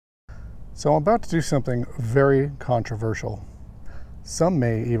So I'm about to do something very controversial. Some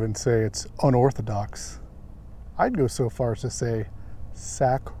may even say it's unorthodox. I'd go so far as to say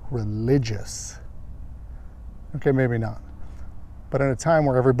sacrilegious. Okay, maybe not. But in a time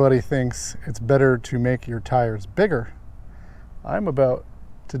where everybody thinks it's better to make your tires bigger, I'm about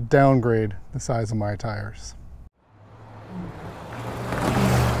to downgrade the size of my tires.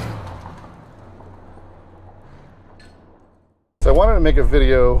 So I wanted to make a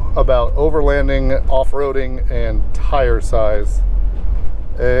video about overlanding, off-roading, and tire size.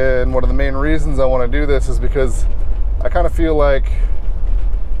 And one of the main reasons I want to do this is because I kind of feel like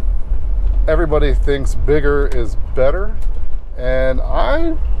everybody thinks bigger is better. And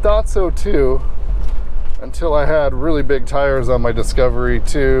I thought so too, until I had really big tires on my Discovery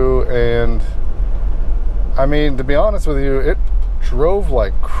 2. And I mean, to be honest with you, it drove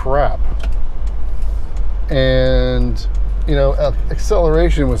like crap. And you know,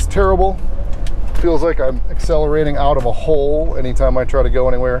 acceleration was terrible. Feels like I'm accelerating out of a hole anytime I try to go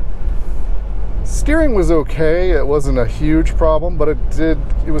anywhere. Steering was okay. It wasn't a huge problem, but it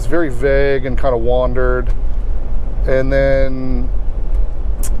was very vague and kind of wandered. And then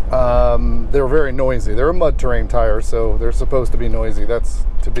they were very noisy. They're a mud terrain tire, so they're supposed to be noisy. That's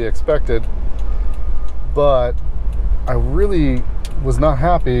to be expected. But I really was not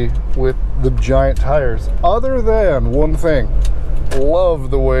happy with the giant tires, other than one thing.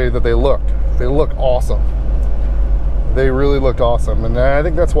 Love the way that they looked. They look awesome. They really looked awesome. And I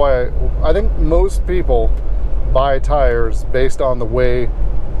think that's why I think most people buy tires based on the way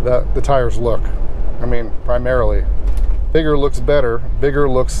that the tires look. I mean, primarily. Bigger looks better, bigger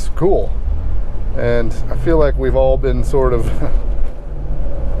looks cool. And I feel like we've all been sort of,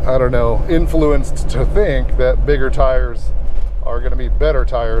 I don't know, influenced to think that bigger tires are going to be better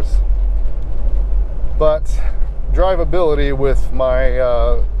tires. But drivability with my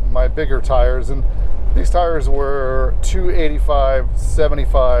my bigger tires, and these tires were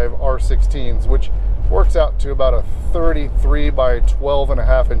 285/75 R16s, which works out to about a 33 by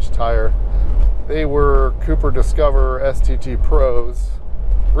 12.5 inch tire. They were Cooper Discover STT Pros.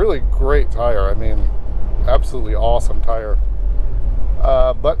 Really great tire. I mean, absolutely awesome tire.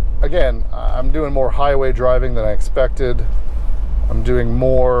 But again, I'm doing more highway driving than I expected. I'm doing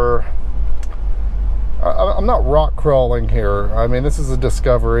more, I'm not rock crawling here. I mean, this is a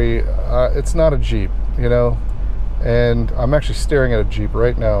Discovery. It's not a Jeep, you know? And I'm actually staring at a Jeep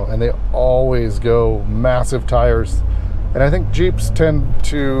right now, and they always go massive tires. And I think Jeeps tend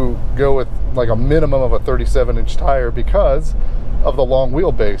to go with like a minimum of a 37-inch tire because of the long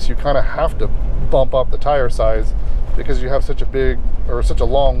wheelbase. You kind of have to bump up the tire size because you have such a big, or such a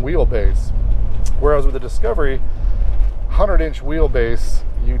long wheelbase. Whereas with the Discovery, 100-inch wheelbase,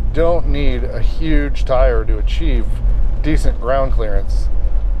 you don't need a huge tire to achieve decent ground clearance.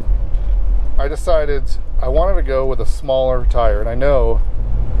 I decided I wanted to go with a smaller tire, and I know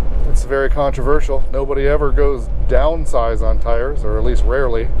it's very controversial. Nobody ever goes downsize on tires, or at least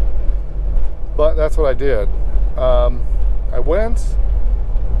rarely, but that's what I did. I went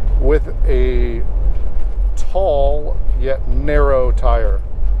with a tall yet narrow tire,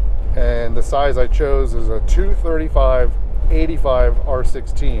 and the size I chose is a 235/85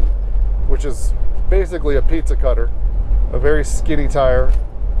 R16, which is basically a pizza cutter, a very skinny tire.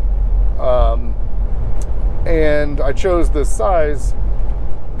 And I chose this size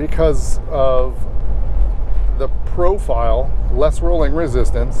because of the profile, less rolling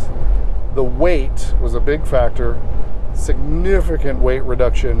resistance. The weight was a big factor, significant weight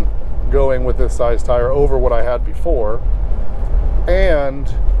reduction going with this size tire over what I had before. And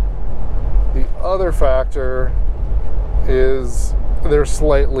the other factor is they're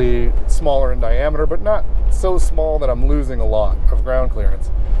slightly smaller in diameter, but not so small that I'm losing a lot of ground clearance.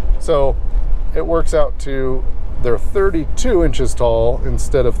 So it works out to they're 32 inches tall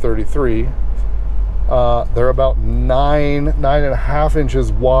instead of 33. They're about 9.5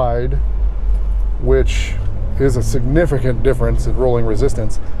 inches wide, which is a significant difference in rolling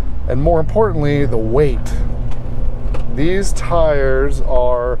resistance. And more importantly, the weight. These tires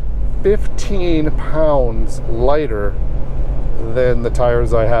are 15 pounds lighter than the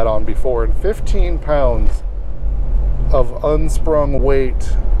tires I had on before, and 15 pounds of unsprung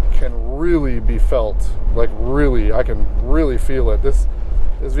weight can really be felt. Like really, I can really feel it. This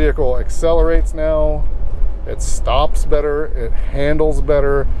vehicle accelerates now, it stops better, it handles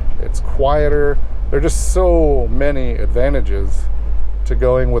better, it's quieter. There are just so many advantages to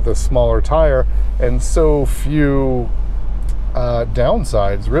going with a smaller tire, and so few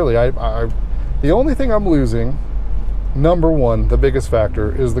downsides, really. The only thing I'm losing, number one, the biggest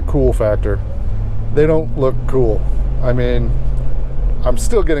factor, is the cool factor. They don't look cool. I mean, I'm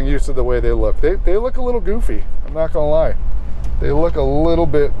still getting used to the way they look. They look a little goofy, I'm not gonna lie. They look a little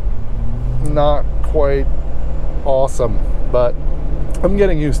bit not quite awesome, but I'm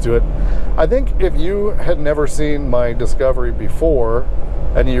getting used to it. I think if you had never seen my Discovery before,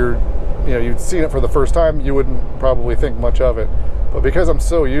 and you'd seen it for the first time, you wouldn't probably think much of it. But because I'm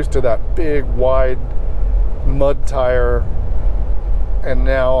so used to that big, wide mud tire, and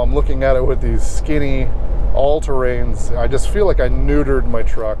now I'm looking at it with these skinny all-terrains, I just feel like I neutered my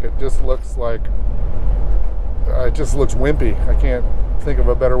truck. It just looks like, it just looks wimpy. I can't think of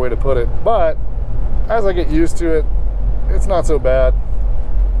a better way to put it. But as I get used to it, it's not so bad.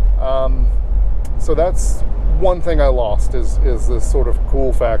 So that's one thing I lost, is this sort of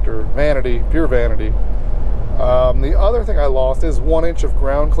cool factor. Vanity, pure vanity. The other thing I lost is 1 inch of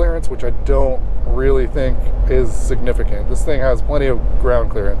ground clearance, which I don't really think is significant. This thing has plenty of ground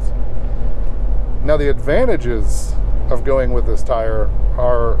clearance. Now, the advantages of going with this tire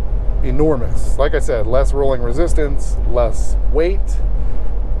are enormous. Like I said, less rolling resistance, less weight,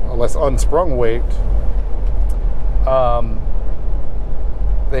 less unsprung weight.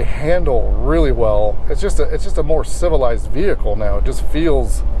 They handle really well. It's just a more civilized vehicle now. It just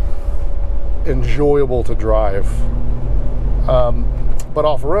feels enjoyable to drive. But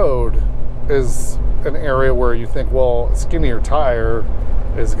off-road is an area where you think, well, a skinnier tire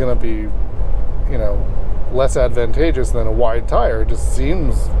is going to be, you know, less advantageous than a wide tire. It just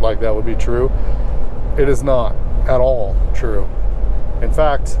seems like that would be true. It is not at all true. In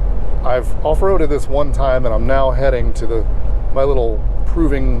fact, I've off-roaded this one time, and I'm now heading to my little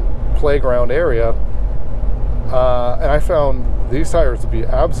proving playground area, and I found these tires to be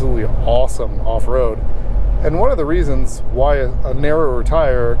absolutely awesome off-road. And one of the reasons why a narrower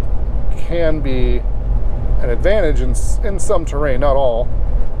tire can be an advantage in some terrain, not all,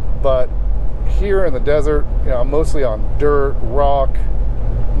 but here in the desert, you know, I'm mostly on dirt, rock,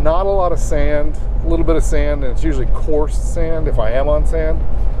 not a lot of sand, a little bit of sand, and it's usually coarse sand if I am on sand.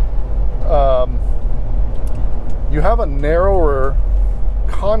 You have a narrower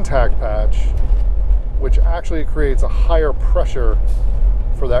contact patch, which actually creates a higher pressure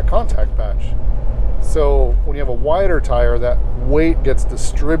for that contact patch. So when you have a wider tire, that weight gets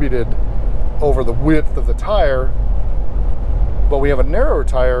distributed over the width of the tire. But we have a narrower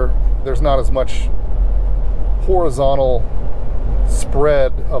tire, there's not as much horizontal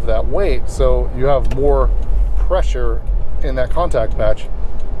spread of that weight, so you have more pressure in that contact patch,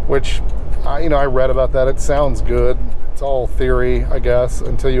 which I read about that. It sounds good. It's all theory, I guess,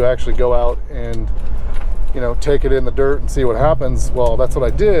 until you actually go out and, take it in the dirt and see what happens. Well, that's what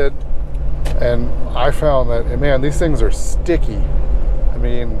I did, and I found that, man, these things are sticky. I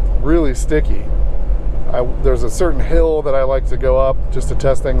mean, really sticky. There's a certain hill that I like to go up just to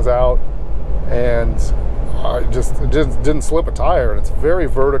test things out, and it just didn't slip a tire, and it's very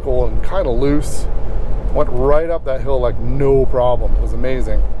vertical and kind of loose. Went right up that hill like no problem. It was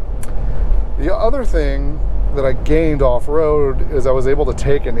amazing. The other thing that I gained off-road is I was able to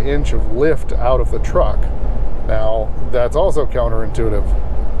take an inch of lift out of the truck. Now, that's also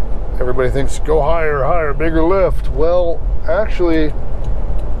counterintuitive. Everybody thinks, go higher, higher, bigger lift. Well, actually,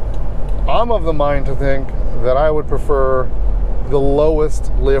 I'm of the mind to think that I would prefer the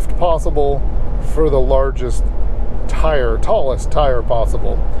lowest lift possible for the largest tire, tallest tire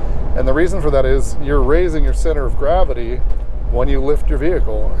possible. And the reason for that is you're raising your center of gravity when you lift your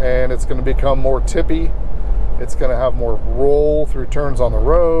vehicle, and it's going to become more tippy. It's going to have more roll through turns on the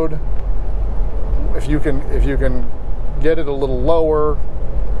road. If you can get it a little lower,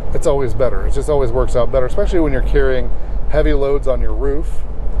 it's always better. It just always works out better, especially when you're carrying heavy loads on your roof.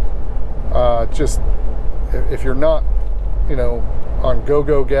 Just if you're not, on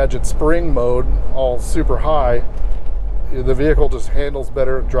go-go gadget spring mode, all super high, the vehicle just handles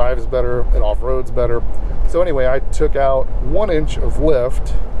better, drives better, it off-roads better. So anyway, I took out 1 inch of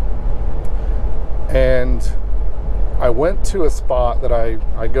lift, and I went to a spot that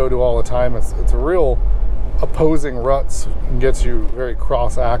I go to all the time. It's a real opposing ruts, gets you very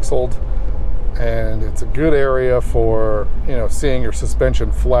cross-axled, and it's a good area for seeing your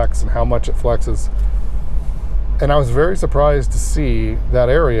suspension flex and how much it flexes. And I was very surprised to see that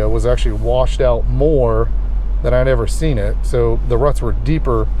area was actually washed out more than I'd ever seen it. So the ruts were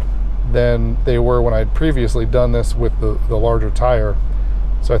deeper than they were when I'd previously done this with the larger tire.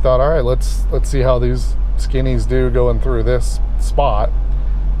 So I thought, all right, let's see how these skinnies do going through this spot.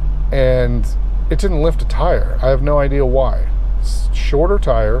 And it didn't lift a tire. I have no idea why. Shorter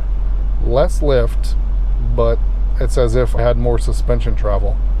tire, less lift, but it's as if I had more suspension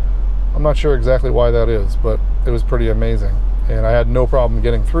travel. I'm not sure exactly why that is, but it was pretty amazing, and I had no problem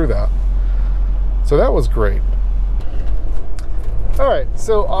getting through that. So that was great. All right,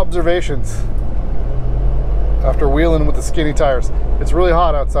 so observations after wheeling with the skinny tires. It's really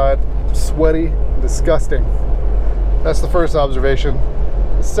hot outside, sweaty, disgusting. That's the first observation.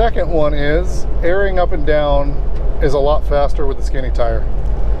 The second one is airing up and down is a lot faster with the skinny tire.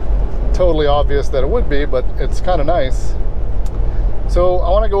 Totally obvious that it would be, but it's kind of nice. So I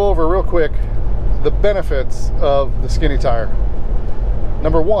want to go over real quick the benefits of the skinny tire.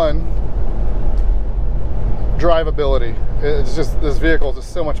 Number one, drivability. It's just, this vehicle is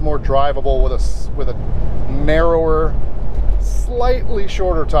just so much more drivable with a narrower, slightly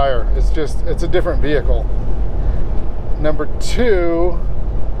shorter tire. It's a different vehicle. Number two,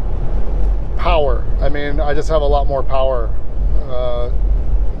 power. I mean, I just have a lot more power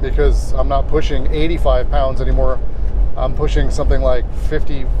because I'm not pushing 85 pounds anymore. I'm pushing something like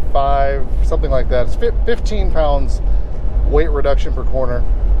 55, something like that. It's 15 pounds weight reduction per corner.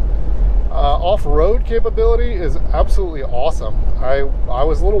 Off-road capability is absolutely awesome. I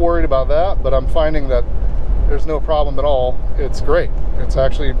was a little worried about that, but I'm finding that there's no problem at all. It's great. It's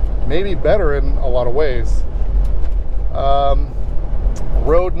actually maybe better in a lot of ways.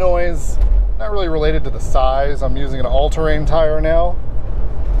 Road noise, not really related to the size. I'm using an all-terrain tire now,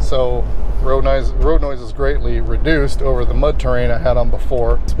 so road noise is greatly reduced over the mud terrain I had on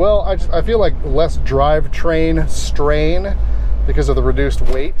before. Well, I feel like less drivetrain strain because of the reduced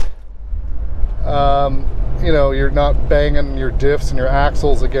weight. You know, you're not banging your diffs and your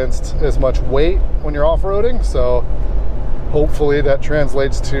axles against as much weight when you're off-roading, so hopefully that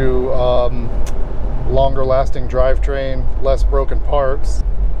translates to longer lasting drivetrain, less broken parts.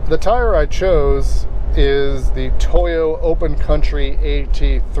 The tire I chose is the Toyo Open Country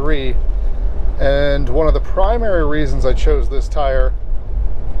AT3, and one of the primary reasons I chose this tire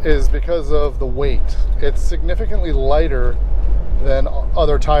is because of the weight. It's significantly lighter than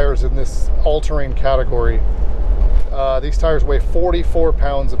other tires in this all-terrain category. These tires weigh 44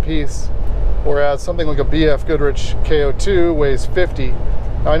 pounds apiece, whereas something like a BF Goodrich KO2 weighs 50.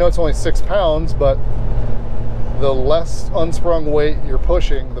 Now I know it's only 6 pounds, but the less unsprung weight you're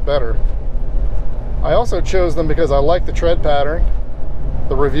pushing, the better. I also chose them because I like the tread pattern,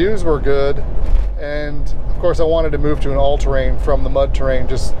 the reviews were good, and of course I wanted to move to an all-terrain from the mud terrain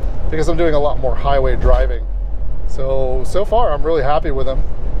just because I'm doing a lot more highway driving. So far I'm really happy with them.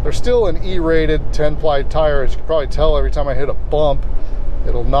 They're still an E-rated 10-ply tire. As you can probably tell, every time I hit a bump,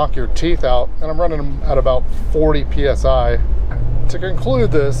 it'll knock your teeth out, and I'm running them at about 40 PSI. To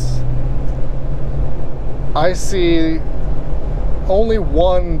conclude this, I see only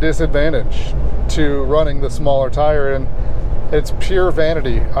one disadvantage to running the smaller tire, and it's pure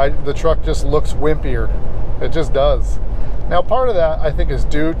vanity. The truck just looks wimpier. It just does. Now, part of that I think is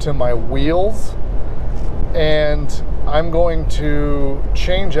due to my wheels, and I'm going to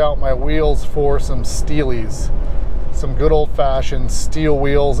change out my wheels for some Steelies, some good old-fashioned steel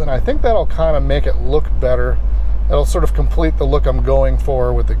wheels, and I think that'll kind of make it look better. It'll sort of complete the look I'm going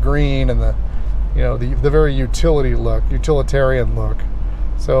for with the green and the, you know, the very utilitarian look.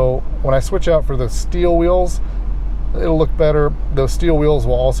 So when I switch out for the steel wheels, it'll look better. Those steel wheels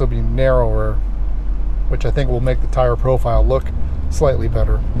will also be narrower, which I think will make the tire profile look slightly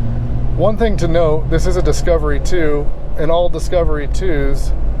better. One thing to note, this is a Discovery 2, and all Discovery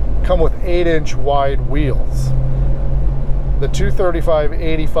 2s come with 8-inch wide wheels. The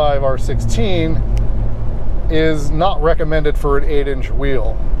 235/85 R16 is not recommended for an 8-inch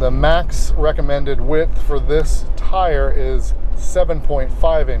wheel. The max recommended width for this tire is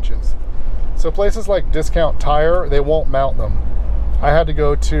 7.5 inches. So places like Discount Tire, they won't mount them. I had to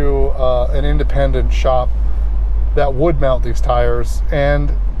go to an independent shop that would mount these tires,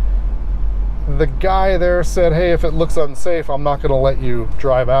 and the guy there said, hey, if it looks unsafe, I'm not going to let you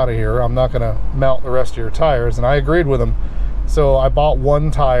drive out of here. I'm not going to mount the rest of your tires. And I agreed with him. So I bought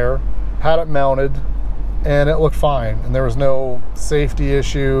one tire, had it mounted, and it looked fine. And there was no safety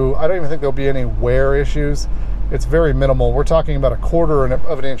issue. I don't even think there'll be any wear issues. It's very minimal. We're talking about 1/4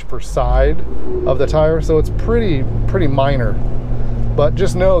 of an inch per side of the tire, so it's pretty minor. But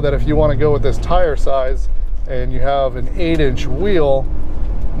just know that if you want to go with this tire size and you have an 8-inch wheel,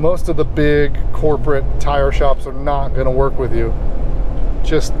 most of the big corporate tire shops are not going to work with you,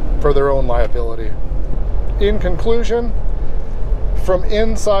 just for their own liability. In conclusion, from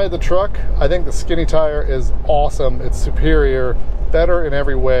inside the truck, I think the skinny tire is awesome. It's superior, better in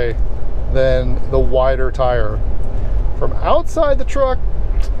every way than the wider tire. From outside the truck,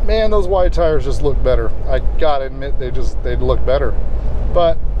 man, those wide tires just look better. I gotta admit, they look better.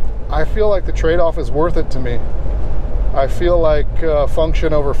 But I feel like the trade-off is worth it to me. I feel like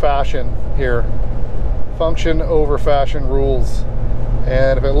function over fashion here. Function over fashion rules.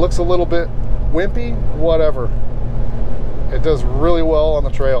 And if it looks a little bit wimpy, whatever. It does really well on the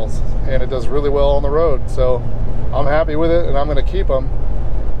trails, and it does really well on the road. So I'm happy with it, and I'm going to keep them.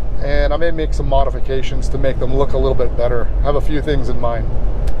 And I may make some modifications to make them look a little bit better. I have a few things in mind.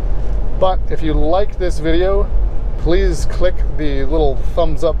 But if you like this video, please click the little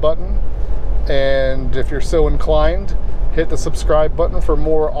thumbs up button. And if you're so inclined, hit the subscribe button for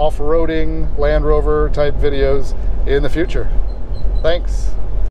more off-roading Land Rover type videos in the future. Thanks.